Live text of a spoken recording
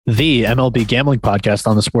The MLB Gambling Podcast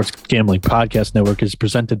on the Sports Gambling Podcast Network is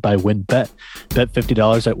presented by WynnBET. Bet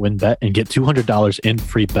 $50 at WynnBET and get $200 in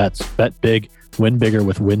free bets. Bet big, win bigger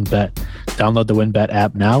with WynnBET. Download the WynnBET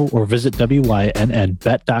app now or visit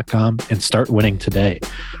wynnbet.com and start winning today.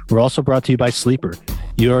 We're also brought to you by Sleeper.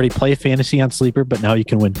 You already play fantasy on Sleeper, but now you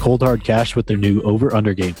can win cold hard cash with their new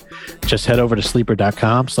over-under game. Just head over to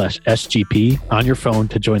sleeper.com/SGP on your phone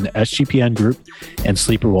to join the SGPN group, and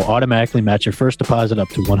Sleeper will automatically match your first deposit up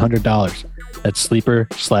to $100. That's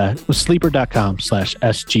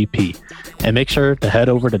sleeper.com/SGP. And make sure to head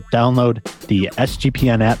over to download the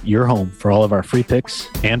SGPN app, your home, for all of our free picks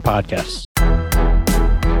and podcasts.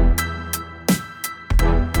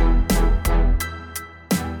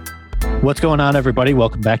 What's going on, everybody?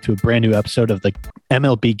 Welcome back to a brand new episode of the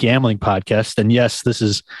MLB Gambling Podcast. And yes, this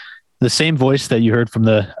is the same voice that you heard from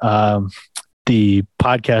the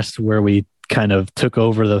podcast where we kind of took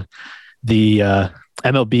over the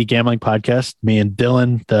MLB Gambling Podcast. Me and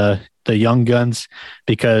Dylan, the young guns,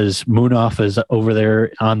 because Moonoff is over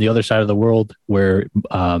there on the other side of the world where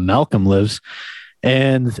Malcolm lives.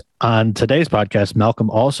 And on today's podcast,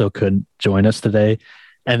 Malcolm also couldn't join us today.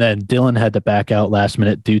 And then Dylan had to back out last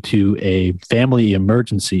minute due to a family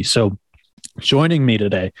emergency. So joining me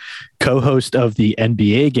today, co-host of the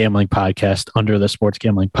NBA Gambling Podcast under the Sports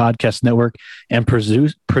Gambling Podcast Network and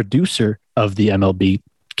producer of the MLB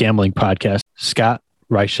Gambling Podcast, Scott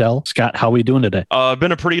Reichel. Scott, how are we doing today?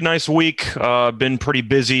 Been a pretty nice week. Been pretty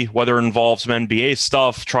busy, whether it involves some NBA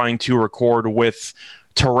stuff, trying to record with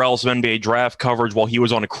Terrell some NBA draft coverage while he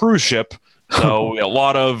was on a cruise ship. So a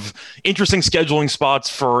lot of interesting scheduling spots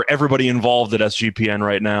for everybody involved at SGPN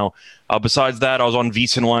right now. Besides that, I was on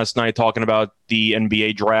VSiN last night talking about the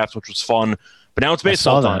NBA draft, which was fun. But now it's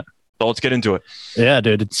baseball time. So let's get into it. Yeah,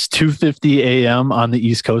 dude, it's 2:50 a.m. on the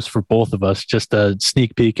East Coast for both of us. Just a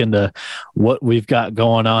sneak peek into what we've got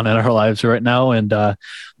going on in our lives right now. And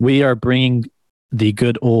we are bringing the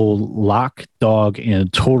good old Lock, Dog,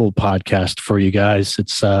 and Total podcast for you guys.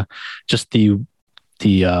 It's just the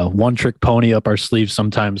one-trick pony up our sleeves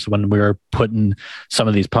sometimes when we're putting some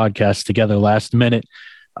of these podcasts together last minute.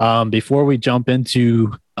 Before we jump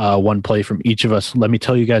into one play from each of us, let me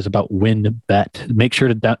tell you guys about WynnBET. Make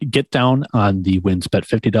sure to get down on the WynnBET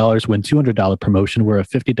 $50, win $200 promotion, where a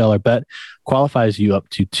 $50 bet qualifies you up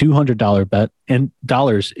to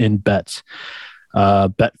 $200 in bets.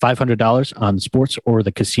 Bet $500 on sports or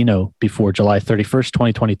the casino before July 31st,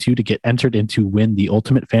 2022 to get entered into win the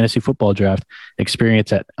ultimate fantasy football draft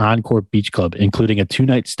experience at Encore Beach Club, including a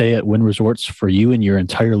 2-night stay at Wynn Resorts for you and your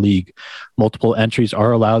entire league. Multiple entries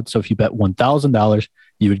are allowed, so if you bet $1,000,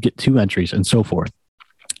 you would get 2 entries and so forth.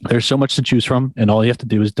 There's so much to choose from, and all you have to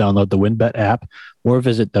do is download the WynnBET app or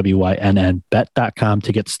visit wynnbet.com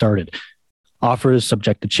to get started. Offer is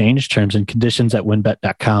subject to change. Terms and conditions at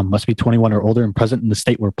wynnbet.com. Must be 21 or older and present in the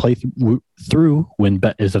state where play through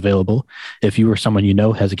WynnBET is available. If you or someone you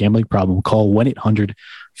know has a gambling problem, call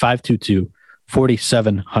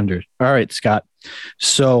 1-800-522-4700. All right, Scott.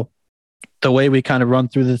 So the way we kind of run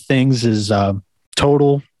through the things is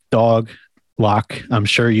total, dog, lock. I'm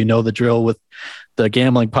sure you know the drill with the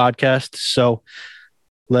gambling podcast. So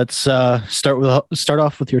let's start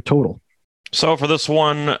off with your total. So for this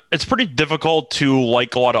one, it's pretty difficult to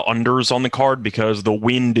like a lot of unders on the card because the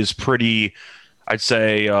wind is pretty, I'd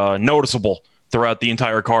say, noticeable throughout the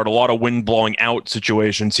entire card. A lot of wind blowing out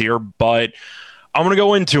situations here, but I'm going to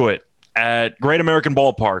go into it at Great American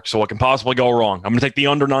Ballpark, so what can possibly go wrong? I'm going to take the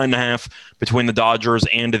under 9.5 between the Dodgers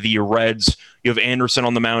and the Reds. You have Anderson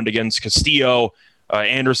on the mound against Castillo.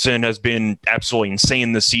 Anderson has been absolutely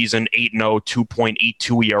insane this season, 8-0,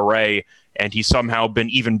 2.82 ERA. And he's somehow been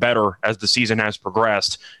even better as the season has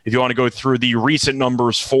progressed. If you want to go through the recent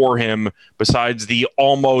numbers for him, besides the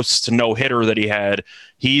almost no-hitter that he had,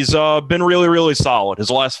 he's been really, really solid. His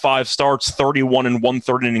last 5 starts, 31 and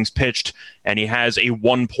 1/3 innings pitched, and he has a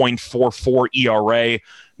 1.44 ERA.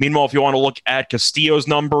 Meanwhile, if you want to look at Castillo's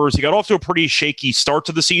numbers, he got off to a pretty shaky start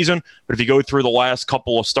to the season, but if you go through the last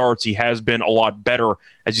couple of starts, he has been a lot better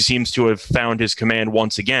as he seems to have found his command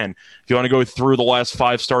once again. If you want to go through the last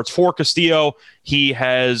 5 starts for Castillo, he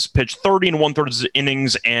has pitched 30 and 1/3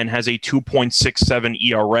 innings and has a 2.67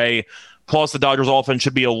 ERA. Plus, the Dodgers offense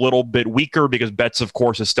should be a little bit weaker because Betts, of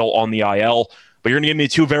course, is still on the IL. But you're going to give me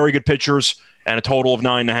 2 very good pitchers and a total of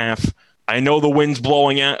 9.5. I know the wind's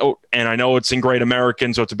blowing out, and I know it's in Great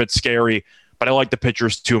American, so it's a bit scary, but I like the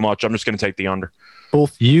pitchers too much. I'm just going to take the under.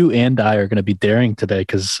 Both you and I are going to be daring today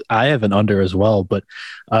because I have an under as well. But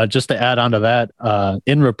just to add on to that,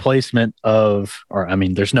 in replacement of,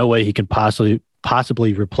 there's no way he can possibly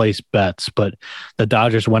possibly replace Betts, but the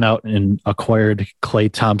Dodgers went out and acquired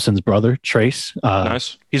Klay Thompson's brother, Trace.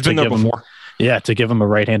 Nice. He's been there before. To give him a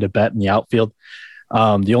right-handed bat in the outfield.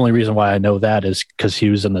 The only reason why I know that is because he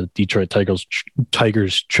was in the Detroit Tigers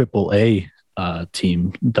AAA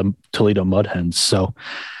team, the Toledo Mud Hens. So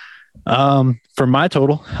for my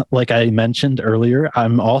total, like I mentioned earlier,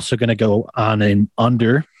 I'm also going to go on an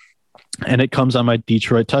under, and it comes on my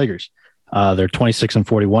Detroit Tigers. They're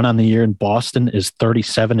 26-41 on the year, and Boston is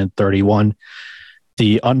 37-31.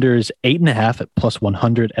 The under is 8.5 at plus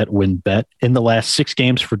 100 at WinBet. In the last 6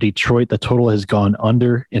 games for Detroit, the total has gone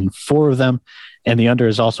under in 4 of them, and the under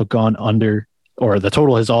has also gone under, or the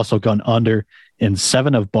total has also gone under in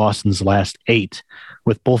 7 of Boston's last 8.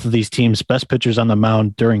 With both of these teams' best pitchers on the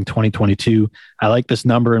mound during 2022, I like this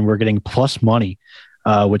number, and we're getting plus money,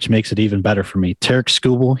 which makes it even better for me. Tarek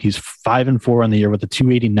Skubal, he's 5-4 on the year with a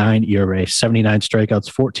 2.89 ERA, 79 strikeouts,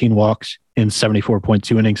 14 walks in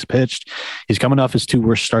 74.2 innings pitched. He's coming off his 2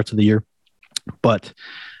 worst starts of the year, but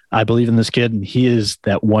I believe in this kid, and he is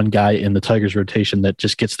that one guy in the Tigers rotation that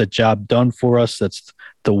just gets the job done for us. That's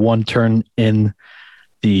the one turn in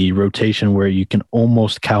the rotation where you can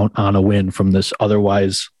almost count on a win from this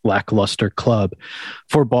otherwise lackluster club.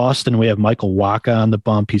 For Boston, we have Michael Wacha on the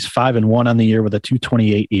bump. He's 5-1 on the year with a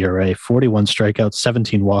 2.28 ERA, 41 strikeouts,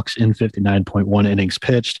 17 walks in 59.1 innings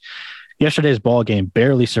pitched. Yesterday's ball game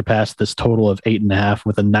barely surpassed this total of 8.5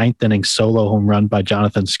 with a 9th inning solo home run by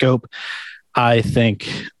Jonathan Schoop. I think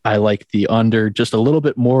I like the under just a little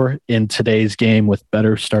bit more in today's game with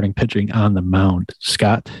better starting pitching on the mound.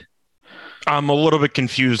 Scott? I'm a little bit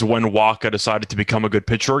confused when Wacha decided to become a good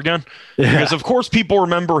pitcher again. Because, of course, people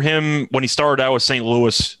remember him when he started out with St.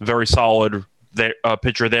 Louis, very solid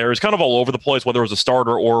pitcher there. He's kind of all over the place, whether it was a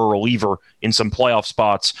starter or a reliever in some playoff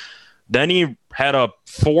spots. Then he had a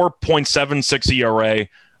 4.76 ERA,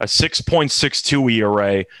 a 6.62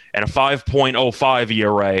 ERA, and a 5.05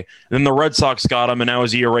 ERA. And then the Red Sox got him, and now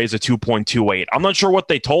his ERA is a 2.28. I'm not sure what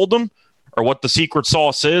they told him or what the secret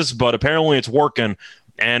sauce is, but apparently it's working.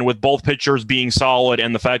 And with both pitchers being solid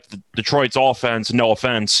and the fact that Detroit's offense, no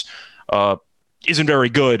offense, isn't very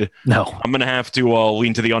good, no, I'm going to have to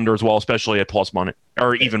lean to the under as well, especially at plus money,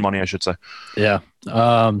 or even money, I should say. Yeah.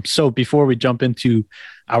 So before we jump into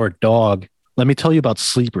our dog, let me tell you about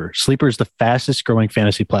Sleeper. Sleeper is the fastest growing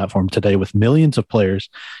fantasy platform today with millions of players.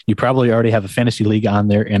 You probably already have a fantasy league on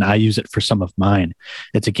there, and I use it for some of mine.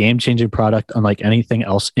 It's a game-changing product unlike anything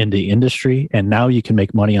else in the industry, and now you can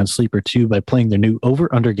make money on Sleeper too by playing their new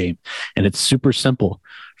over-under game, and it's super simple.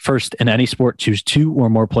 First, in any sport, choose 2 or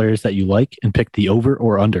more players that you like and pick the over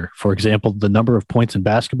or under. For example, the number of points in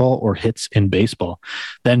basketball or hits in baseball.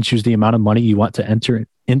 Then choose the amount of money you want to enter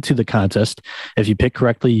into the contest. If you pick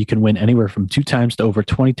correctly, you can win anywhere from 2 times to over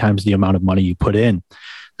 20 times the amount of money you put in.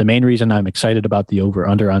 The main reason I'm excited about the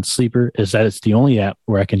over-under on Sleeper is that it's the only app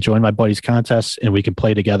where I can join my buddies' contests and we can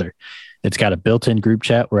play together. It's got a built-in group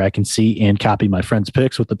chat where I can see and copy my friends'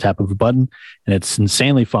 picks with the tap of a button, and it's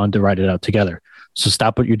insanely fun to write it out together. So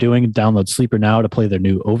stop what you're doing and download Sleeper now to play their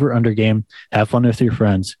new over-under game, have fun with your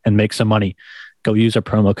friends, and make some money. Go use our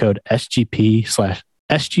promo code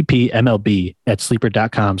SGPMLB at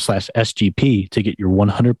sleeper.com/SGP to get your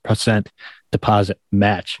 100% deposit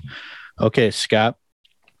match. Okay, Scott.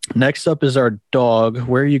 Next up is our dog.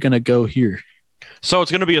 Where are you going to go here? So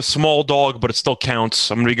it's going to be a small dog, but it still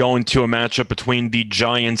counts. I'm going to be going to a matchup between the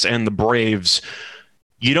Giants and the Braves.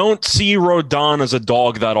 You don't see Rodon as a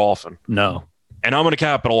dog that often. No. And I'm going to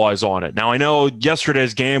capitalize on it. Now, I know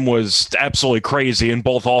yesterday's game was absolutely crazy and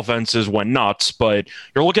both offenses went nuts, but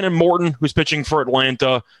you're looking at Morton, who's pitching for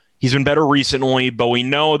Atlanta. He's been better recently, but we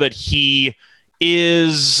know that he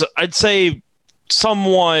is, I'd say,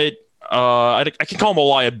 somewhat, I can call him a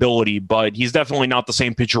liability, but he's definitely not the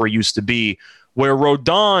same pitcher he used to be, where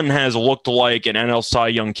Rodon has looked like an NL Cy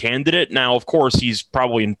Young candidate. Now, of course, he's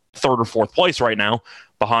probably in 3rd or 4th place right now,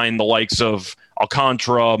 behind the likes of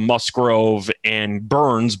Alcantara, Musgrove, and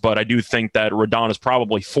Burns, but I do think that Rodon is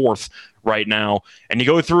probably 4th right now. And you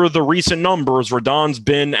go through the recent numbers, Rodon's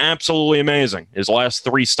been absolutely amazing. His last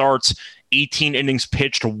 3 starts, 18 innings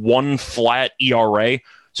pitched, 1 flat ERA.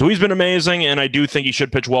 So he's been amazing, and I do think he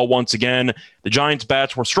should pitch well once again. The Giants'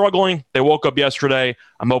 bats were struggling. They woke up yesterday.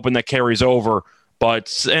 I'm hoping that carries over. But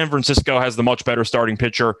San Francisco has the much better starting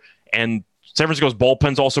pitcher, and San Francisco's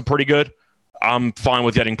bullpen's also pretty good. I'm fine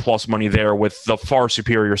with getting plus money there with the far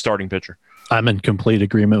superior starting pitcher. I'm in complete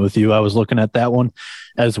agreement with you. I was looking at that one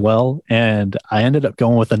as well, and I ended up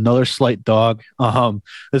going with another slight dog.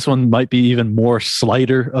 This one might be even more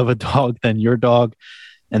slighter of a dog than your dog,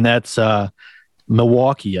 and that's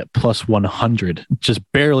Milwaukee at plus 100.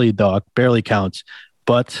 Just barely dog, barely counts.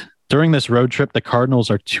 But During this road trip, the Cardinals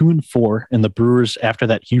are 2-4, and the Brewers, after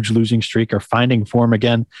that huge losing streak, are finding form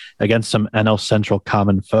again against some NL Central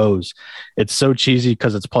common foes. It's so cheesy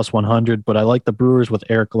because it's plus 100, but I like the Brewers with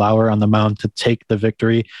Eric Lauer on the mound to take the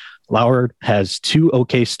victory. Lauer has 2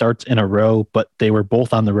 okay starts in a row, but they were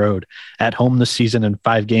both on the road. At home this season in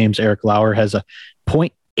 5 games, Eric Lauer has a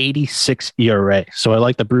 .86 ERA. So I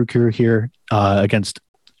like the Brew Crew here against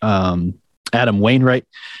Adam Wainwright,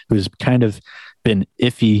 who's kind of been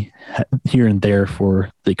iffy here and there for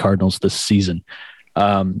the Cardinals this season.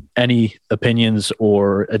 Any opinions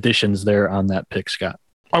or additions there on that pick, Scott?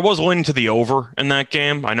 I was leaning to the over in that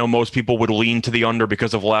game. I know most people would lean to the under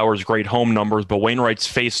because of Lauer's great home numbers, but Wainwright's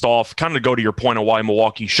faced off, kind of go to your point of why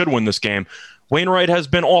Milwaukee should win this game. Wainwright has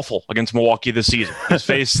been awful against Milwaukee this season. He's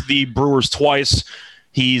faced the Brewers twice.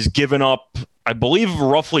 He's given up, I believe,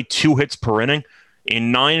 roughly 2 hits per inning.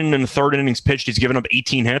 In 9 1/3 innings pitched, he's given up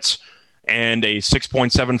 18 hits and a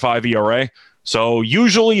 6.75 ERA. So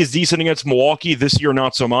usually he's decent against Milwaukee. This year,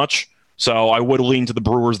 not so much. So I would lean to the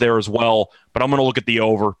Brewers there as well. But I'm going to look at the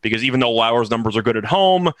over because even though Lauer's numbers are good at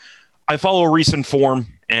home, I follow recent form,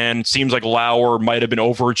 and it seems like Lauer might have been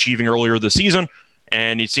overachieving earlier this season,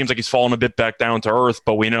 and it seems like he's fallen a bit back down to earth.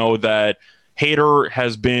 But we know that Hader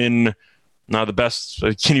has been not the best.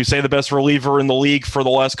 Can you say the best reliever in the league for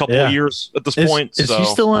the last couple of years at this point? Is he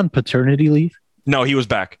still on paternity leave? No, he was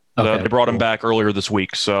back. Okay, they brought him back earlier this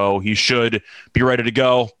week, so he should be ready to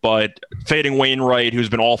go. But fading Wainwright, who's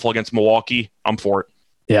been awful against Milwaukee, I'm for it.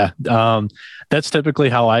 Yeah, that's typically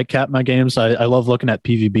how I cap my games. I love looking at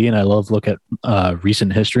PVB and I love look at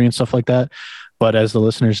recent history and stuff like that. But as the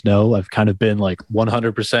listeners know, I've kind of been like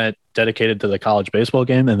 100% dedicated to the college baseball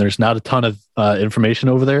game, and there's not a ton of information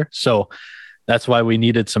over there. So that's why we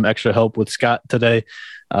needed some extra help with Scott today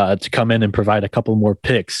to come in and provide a couple more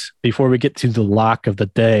picks. Before we get to the lock of the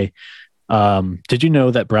day, did you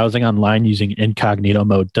know that browsing online using incognito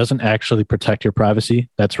mode doesn't actually protect your privacy?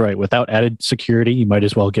 That's right. Without added security, you might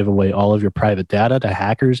as well give away all of your private data to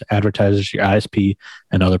hackers, advertisers, your ISP,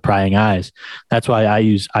 and other prying eyes. That's why I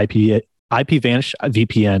use IPVanish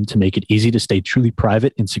VPN to make it easy to stay truly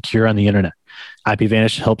private and secure on the internet.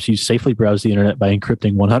 IPVanish helps you safely browse the internet by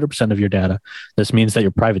encrypting 100% of your data. This means that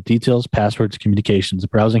your private details, passwords, communications,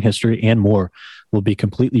 browsing history, and more will be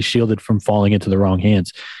completely shielded from falling into the wrong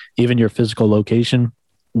hands. Even your physical location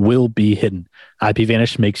will be hidden.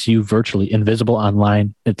 IPVanish makes you virtually invisible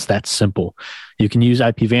online. It's that simple. You can use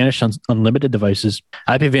IPVanish on unlimited devices.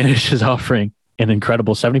 IPVanish is offering an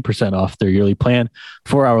incredible 70% off their yearly plan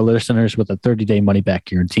for our listeners with a 30-day money-back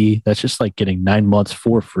guarantee. That's just like getting 9 months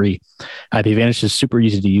for free. IPVanish is super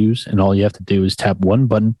easy to use, and all you have to do is tap one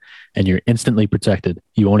button, and you're instantly protected.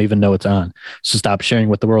 You won't even know it's on. So stop sharing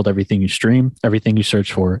with the world everything you stream, everything you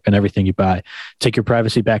search for, and everything you buy. Take your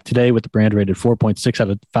privacy back today with the brand rated 4.6 out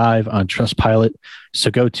of 5 on Trustpilot. So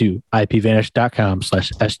go to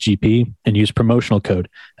ipvanish.com/SGP and use promotional code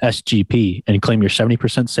SGP and claim your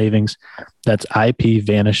 70% savings. That's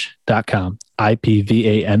ipvanish.com,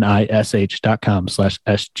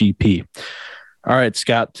 IPVANISH.com/SGP. All right,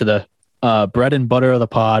 Scott, to the bread and butter of the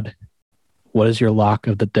pod. What is your lock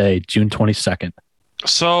of the day, June 22nd?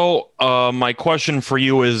 So my question for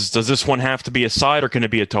you is, does this one have to be a side or can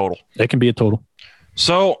it be a total? It can be a total.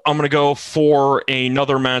 So I'm going to go for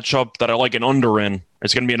another matchup that I like an under in.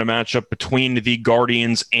 It's going to be in a matchup between the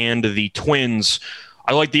Guardians and the Twins.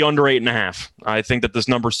 I like the under 8.5. I think that this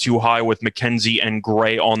number's too high with McKenzie and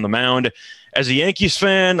Gray on the mound. As a Yankees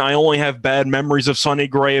fan, I only have bad memories of Sonny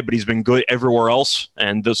Gray, but he's been good everywhere else.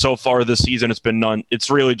 And so far this season, it's been none. It's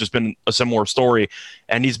really just been a similar story.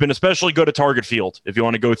 And he's been especially good at target field. If you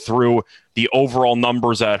want to go through the overall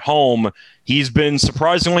numbers at home, he's been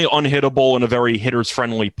surprisingly unhittable in a very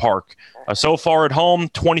hitters-friendly park. So far at home,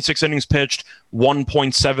 26 innings pitched,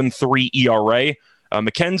 1.73 ERA.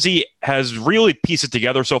 McKenzie has really pieced it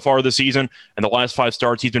together so far this season. In the last 5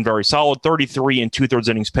 starts, he's been very solid. 33 and 2/3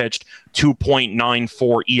 innings pitched,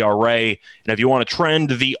 2.94 ERA. And if you want to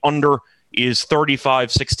trend, the under is 35,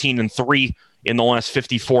 16, and 3 in the last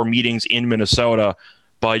 54 meetings in Minnesota.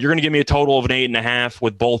 But you're going to give me a total of an 8.5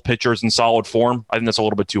 with both pitchers in solid form. I think that's a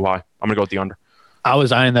little bit too high. I'm going to go with the under. I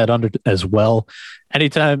was eyeing that under as well.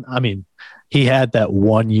 Anytime, he had that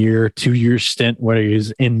 1 year, 2 year stint where he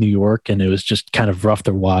was in New York, and it was just kind of rough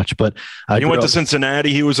to watch. But he went to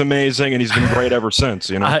Cincinnati. He was amazing, and he's been great ever since.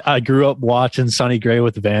 You know, I grew up watching Sonny Gray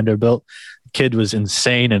with Vanderbilt. Kid was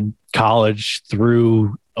insane in college,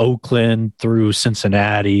 through Oakland, through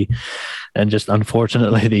Cincinnati, and just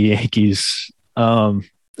unfortunately the Yankees.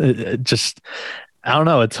 I don't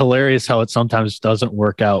know. It's hilarious how it sometimes doesn't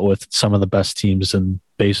work out with some of the best teams in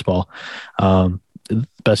baseball. the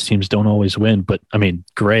best teams don't always win. But I mean,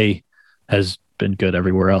 Gray has been good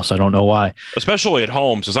everywhere else. I don't know why. Especially at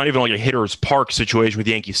home. So it's not even like a hitter's park situation with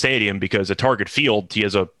Yankee Stadium, because at Target Field, he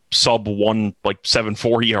has a sub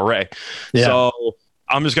 1.74 ERA. Yeah. So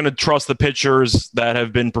I'm just going to trust the pitchers that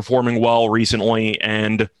have been performing well recently.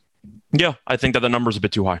 And yeah, I think that the number's a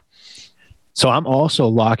bit too high. So I'm also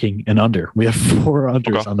locking an under. We have 4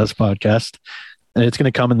 unders on this podcast, and it's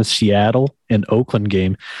going to come in the Seattle and Oakland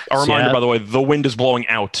game. A reminder, by the way, the wind is blowing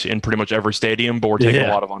out in pretty much every stadium, but we're taking a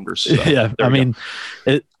lot of unders. So yeah, I mean,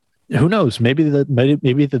 who knows? Maybe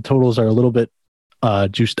the totals are a little bit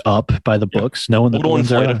juiced up by the books, knowing that the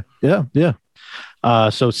winds are. Yeah.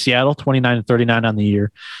 So Seattle 29-39 on the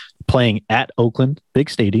year, playing at Oakland, big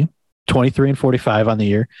stadium, 23-45 on the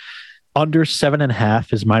year. Under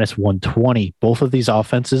 7.5 is -120. Both of these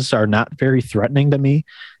offenses are not very threatening to me.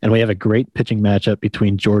 And we have a great pitching matchup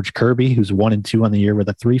between George Kirby, who's 1-2 on the year with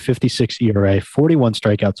a 3.56 ERA, 41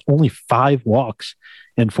 strikeouts, only 5 walks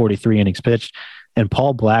in 43 innings pitched, and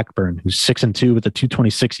Paul Blackburn, who's 6-2 with a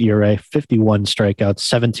 2.26 ERA, 51 strikeouts,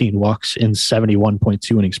 17 walks in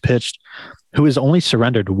 71.2 innings pitched, who has only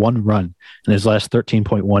surrendered 1 run in his last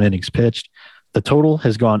 13.1 innings pitched. The total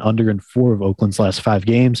has gone under in 4 of Oakland's last 5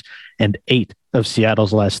 games and 8 of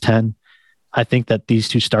Seattle's last 10. I think that these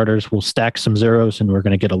 2 starters will stack some zeros, and we're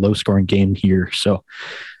going to get a low-scoring game here. So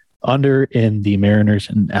under in the Mariners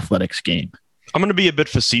and Athletics game. I'm going to be a bit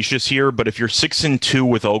facetious here, but if you're 6-2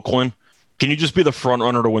 with Oakland, can you just be the front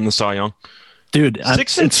runner to win the Cy Young? Dude,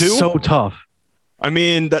 6-2? It's so tough. I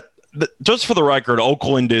mean, just for the record,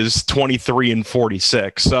 Oakland is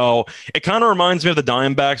 23-46. So it kind of reminds me of the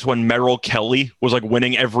Diamondbacks when Merrill Kelly was like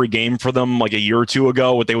winning every game for them like a year or 2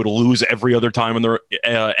 ago, but they would lose every other time when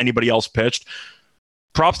anybody else pitched.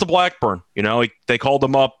 Props to Blackburn. You know, they called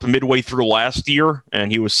him up midway through last year, and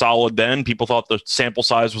he was solid then. People thought the sample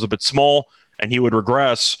size was a bit small, and he would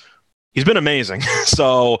regress. He's been amazing.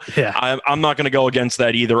 So yeah. I'm not going to go against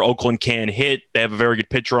that either. Oakland can hit. They have a very good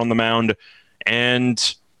pitcher on the mound.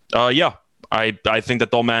 And I think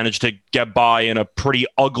that they'll manage to get by in a pretty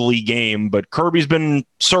ugly game, but Kirby's been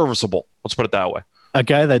serviceable. Let's put it that way. A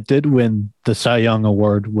guy that did win the Cy Young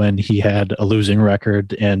Award when he had a losing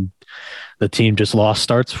record and the team just lost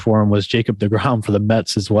starts for him was Jacob deGrom for the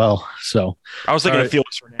Mets as well. So I was thinking of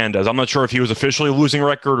Felix Hernandez. I'm not sure if he was officially a losing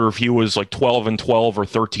record or if he was like 12-12 or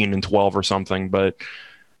 13-12 or something, but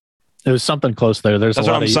it was something close there. That's what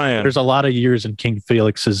I'm saying. There's a lot of years in King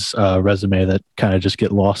Felix's resume that kind of just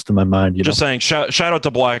get lost in my mind. Just saying, shout out to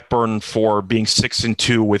Blackburn for being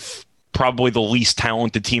 6-2 with probably the least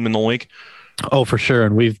talented team in the league. Oh, for sure.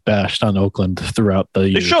 And we've bashed on Oakland throughout the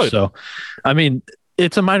year. So, I mean,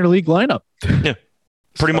 it's a minor league lineup. Yeah,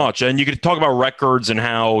 pretty much. And you could talk about records and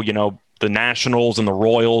how, you know, the Nationals and the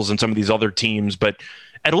Royals and some of these other teams, but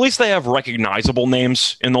at least they have recognizable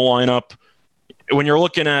names in the lineup. When you're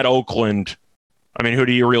looking at Oakland, I mean, who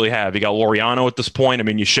do you really have? You got Laureano at this point. I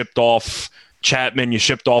mean, you shipped off Chapman, you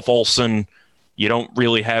shipped off Olsen. You don't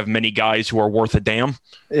really have many guys who are worth a damn.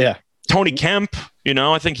 Yeah. Tony Kemp, you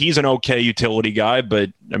know, I think he's an okay utility guy, but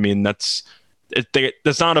I mean, that's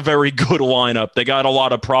not a very good lineup. They got a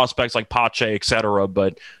lot of prospects like Pache, et cetera,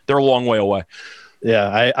 but they're a long way away. Yeah,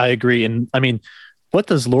 I agree. And I mean, what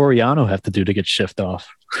does Laureano have to do to get shipped off?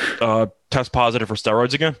 Test positive for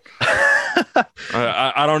steroids again?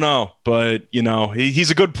 I don't know, but you know,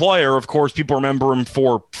 he's a good player. Of course, people remember him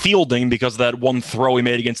for fielding because of that one throw he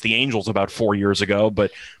made against the Angels about 4 years ago,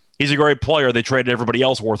 but he's a great player. They traded everybody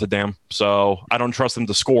else worth a damn, so I don't trust him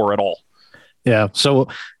to score at all. Yeah, so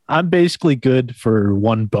I'm basically good for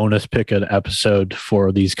one bonus pick an episode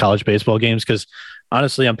for these college baseball games because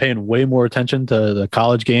honestly, I'm paying way more attention to the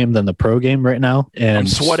college game than the pro game right now. And I'm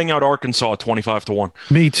sweating out Arkansas 25-1.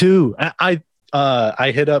 Me too. I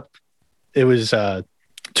hit up. It was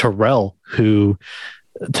Terrell who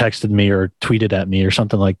texted me or tweeted at me or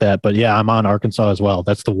something like that. But yeah, I'm on Arkansas as well.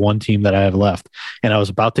 That's the one team that I have left. And I was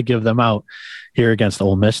about to give them out here against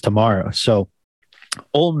Ole Miss tomorrow. So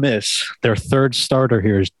Ole Miss, their third starter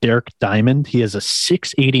here is Derek Diamond. He has a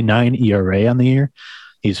 6.89 ERA on the year.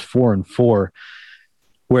 He's 4-4.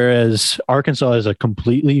 Whereas Arkansas is a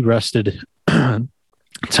completely rested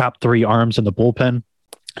top 3 arms in the bullpen.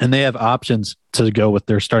 And they have options to go with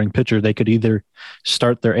their starting pitcher. They could either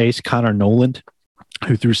start their ace, Connor Noland,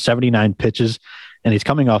 who threw 79 pitches, and he's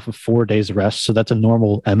coming off of 4 days rest. So that's a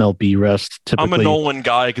normal MLB rest. Typically. I'm a Nolan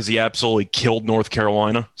guy because he absolutely killed North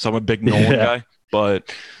Carolina. So I'm a big Nolan guy.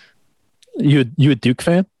 But you a Duke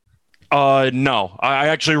fan? No, I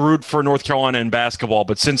actually root for North Carolina in basketball.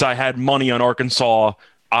 But since I had money on Arkansas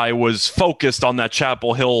I was focused on that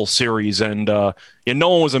Chapel Hill series, and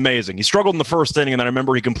Nolan was amazing. He struggled in the first inning, and then I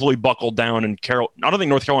remember he completely buckled down, and I don't think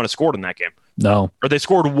North Carolina scored in that game. No. Or they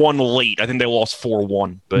scored one late. I think they lost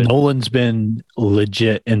 4-1. But Nolan's been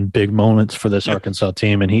legit in big moments for this Arkansas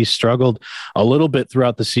team, and he struggled a little bit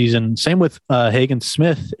throughout the season. Same with Hagen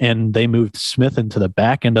Smith, and they moved Smith into the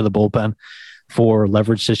back end of the bullpen for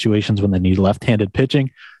leverage situations when they need left-handed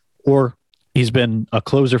pitching, or he's been a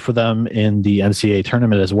closer for them in the NCAA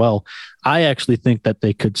tournament as well. I actually think that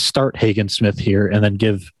they could start Hagen Smith here and then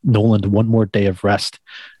give Nolan one more day of rest.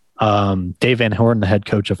 Dave Van Horn, the head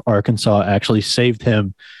coach of Arkansas, actually saved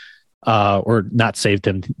him, or not saved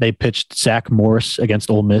him. They pitched Zach Morris against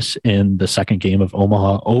Ole Miss in the second game of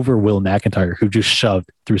Omaha over Will McIntyre, who just shoved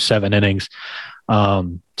through 7 innings.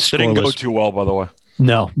 Didn't go too well, by the way.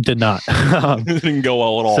 No, did not. Didn't go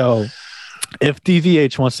well at all. So if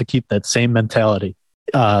DVH wants to keep that same mentality,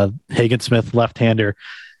 Hagen Smith, left-hander,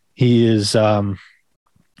 he is 6-2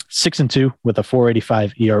 with a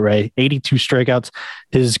 4.85 ERA, 82 strikeouts.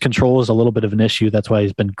 His control is a little bit of an issue. That's why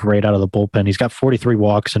he's been great out of the bullpen. He's got 43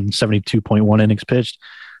 walks and 72.1 innings pitched.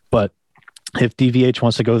 But if DVH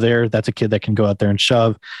wants to go there, that's a kid that can go out there and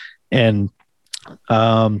shove. And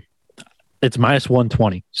it's minus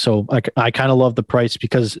 120. So I kind of love the price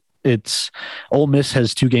because Ole Miss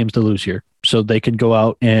has 2 games to lose here. So they can go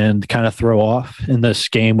out and kind of throw off in this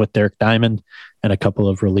game with Derek Diamond and a couple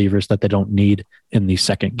of relievers that they don't need in the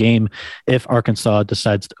second game. If Arkansas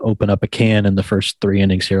decides to open up a can in the first 3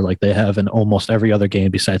 innings here, like they have in almost every other game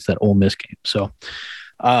besides that Ole Miss game. So,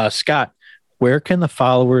 Scott, where can the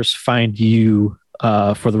followers find you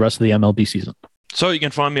for the rest of the MLB season? So you can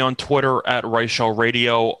find me on Twitter at Reichel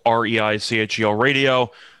Radio, REICHEL Radio.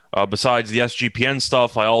 Besides the SGPN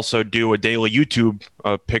stuff, I also do a daily YouTube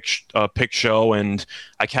pick show, and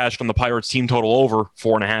I cashed on the Pirates team total over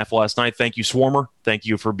 4.5 last night. Thank you, Swarmer. Thank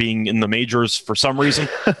you for being in the majors for some reason.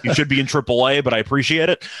 You should be in AAA, but I appreciate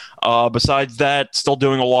it. Besides that, still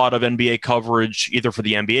doing a lot of NBA coverage, either for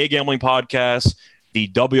the NBA Gambling Podcast, the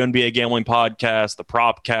WNBA Gambling Podcast, the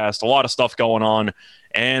Propcast, a lot of stuff going on.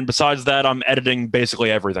 And besides that, I'm editing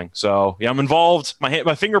basically everything. So yeah, I'm involved.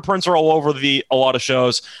 My fingerprints are all over a lot of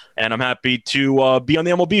shows, and I'm happy to be on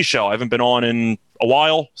the MLB show. I haven't been on in a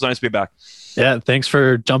while. It's nice to be back. Yeah, thanks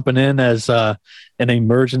for jumping in as an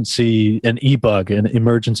emergency backup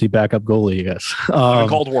goalie, I guess. I've been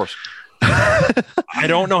called worse. I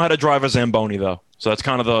don't know how to drive a Zamboni though, so that's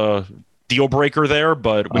kind of the deal breaker there.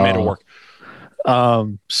 But we made it work.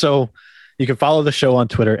 So you can follow the show on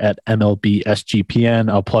Twitter at MLBSGPN.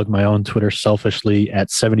 I'll plug my own Twitter selfishly at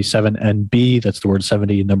 77NB. That's the word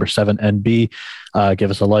 70, number 7NB. Give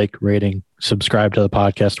us a like, rating, subscribe to the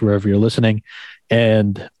podcast wherever you're listening.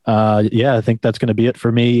 And I think that's going to be it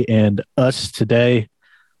for me and us today.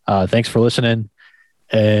 Thanks for listening,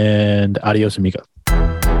 and adios, amigo.